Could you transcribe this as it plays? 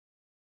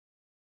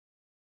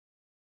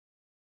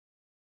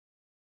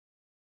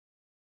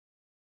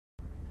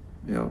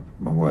You know,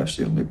 my wife's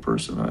the only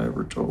person I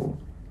ever told.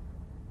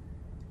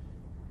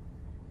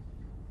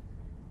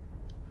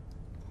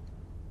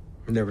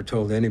 I never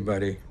told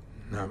anybody,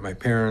 not my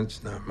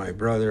parents, not my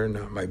brother,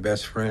 not my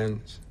best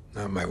friends,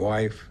 not my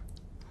wife.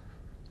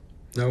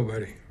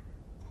 Nobody.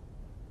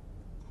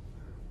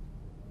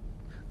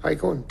 I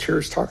go in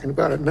tears talking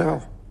about it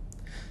now.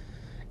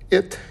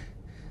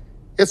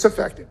 It's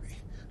affected me.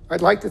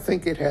 I'd like to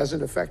think it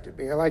hasn't affected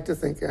me. I like to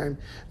think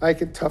I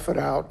can tough it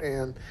out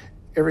and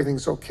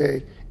everything's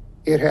okay.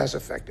 It has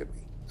affected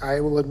me.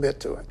 I will admit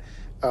to it.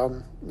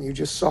 You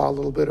just saw a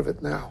little bit of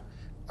it now.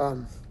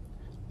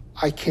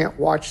 I can't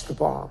watch the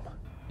bomb.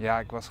 Ja,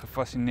 ik was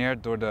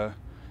gefascineerd door de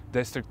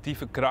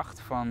destructieve kracht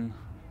van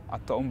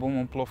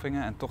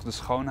atoombomontploffingen en toch de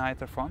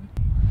schoonheid ervan.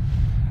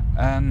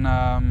 En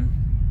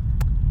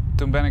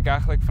toen ben ik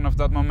eigenlijk vanaf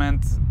dat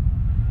moment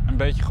een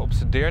beetje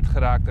geobsedeerd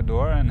geraakt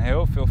daardoor en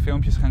heel veel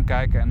filmpjes gaan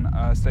kijken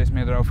en steeds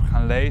meer erover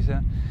gaan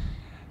lezen.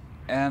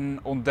 En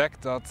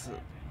ontdekt dat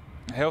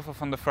heel veel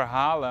van de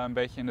verhalen een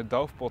beetje in de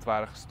doofpot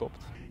waren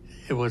gestopt.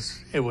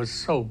 It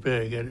was so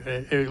big.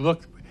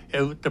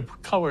 The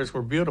colors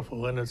were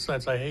beautiful in a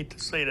sense. I hate to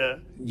say that.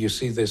 You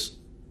see this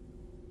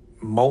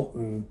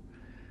molten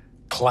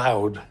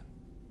cloud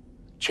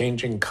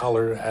changing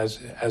color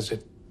as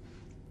it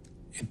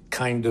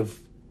kind of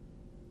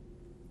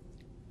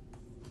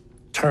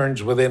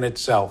turns within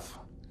itself.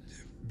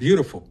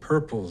 Beautiful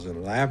purples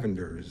and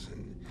lavenders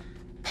and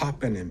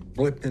popping and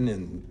blipping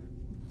and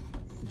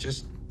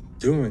just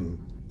doing.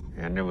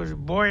 And it was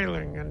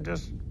boiling and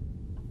just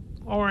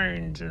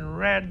orange and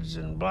reds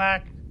and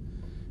black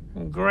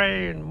and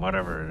gray and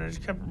whatever. And it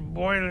just kept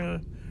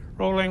boiling,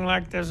 rolling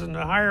like this. And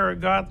the higher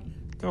it got,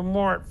 the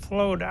more it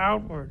flowed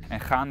outward. En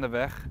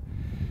gaandeweg,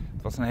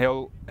 het was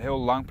een heel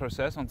lang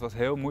proces, want het was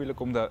heel moeilijk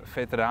om de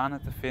veteranen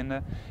te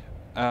vinden.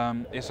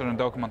 Is er een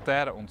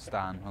documentaire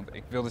ontstaan. Want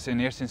ik wilde ze in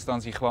eerste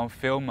instantie gewoon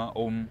filmen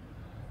om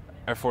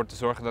ervoor te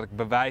zorgen dat ik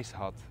bewijs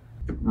had.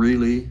 It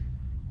really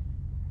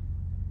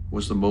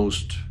was the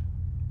most...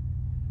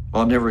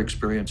 I'll never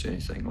experience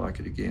anything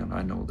like it again.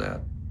 I know that.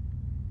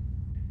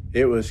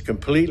 It was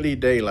completely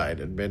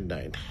daylight at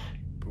midnight.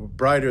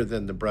 Brighter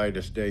than the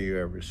brightest day you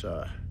ever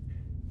saw.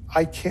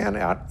 I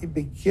cannot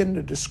begin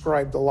to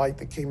describe the light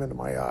that came into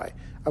my eye.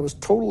 I was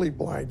totally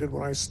blinded.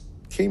 When I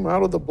came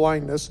out of the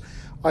blindness,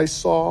 I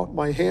saw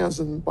my hands,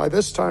 and by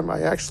this time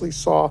I actually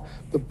saw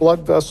the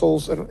blood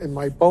vessels in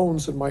my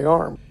bones in my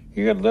arm.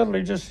 You could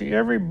literally just see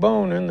every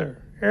bone in there,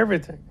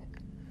 everything.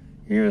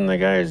 Even the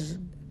guy's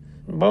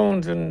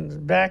bones in his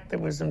back that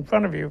was in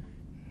front of you.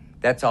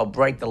 That's how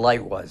bright the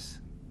light was.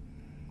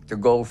 To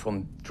go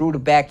from through the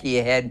back of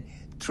your head,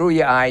 through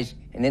your eyes,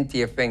 and into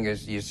your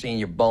fingers, you're seeing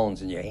your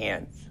bones in your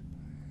hands.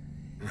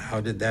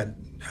 How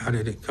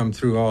did it come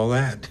through all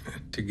that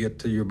to get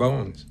to your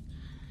bones?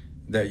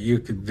 That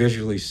you could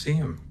visually see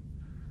them,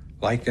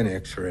 like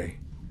an x-ray.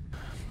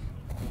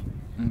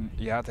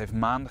 Ja, het heeft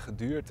maanden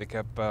geduurd. Ik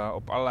heb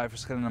op allerlei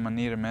verschillende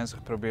manieren mensen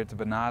geprobeerd te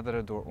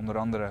benaderen door onder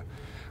andere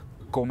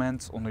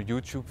comments onder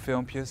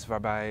YouTube-filmpjes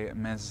waarbij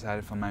mensen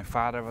zeiden van mijn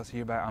vader was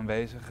hierbij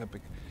aanwezig. Heb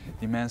ik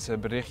die mensen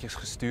berichtjes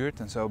gestuurd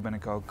en zo ben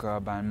ik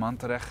ook bij een man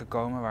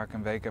terechtgekomen waar ik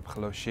een week heb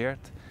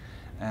gelogeerd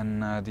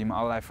en die me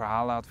allerlei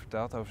verhalen had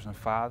verteld over zijn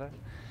vader.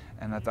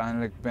 En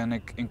uiteindelijk ben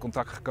ik in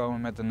contact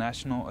gekomen met de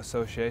National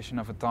Association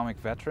of Atomic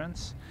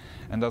Veterans.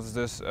 En dat is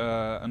dus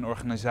een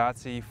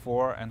organisatie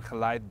voor en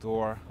geleid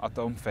door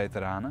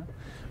atoomveteranen.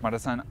 Maar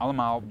dat zijn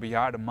allemaal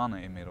bejaarde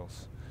mannen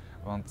inmiddels.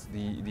 Want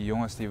die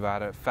jongens die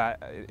waren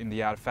in de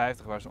jaren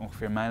 50 waren ze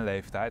ongeveer mijn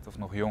leeftijd of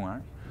nog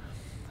jonger.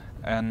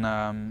 En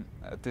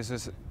het is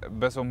dus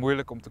best wel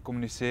moeilijk om te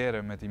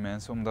communiceren met die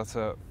mensen omdat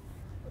ze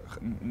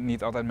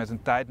niet altijd met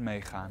hun tijd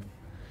meegaan.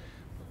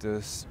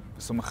 Dus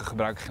sommigen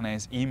gebruiken geen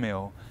eens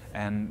e-mail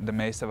en de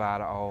meeste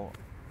waren al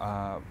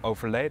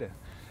overleden.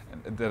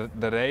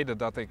 De reden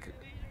dat ik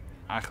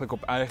eigenlijk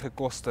op eigen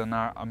kosten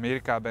naar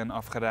Amerika ben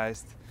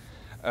afgereisd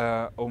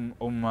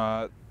om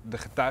de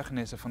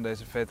getuigenissen van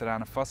deze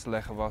veteranen vast te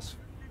leggen was,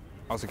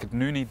 als ik het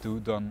nu niet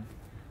doe, dan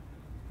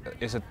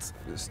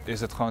is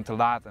het gewoon te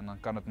laat en dan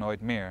kan het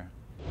nooit meer.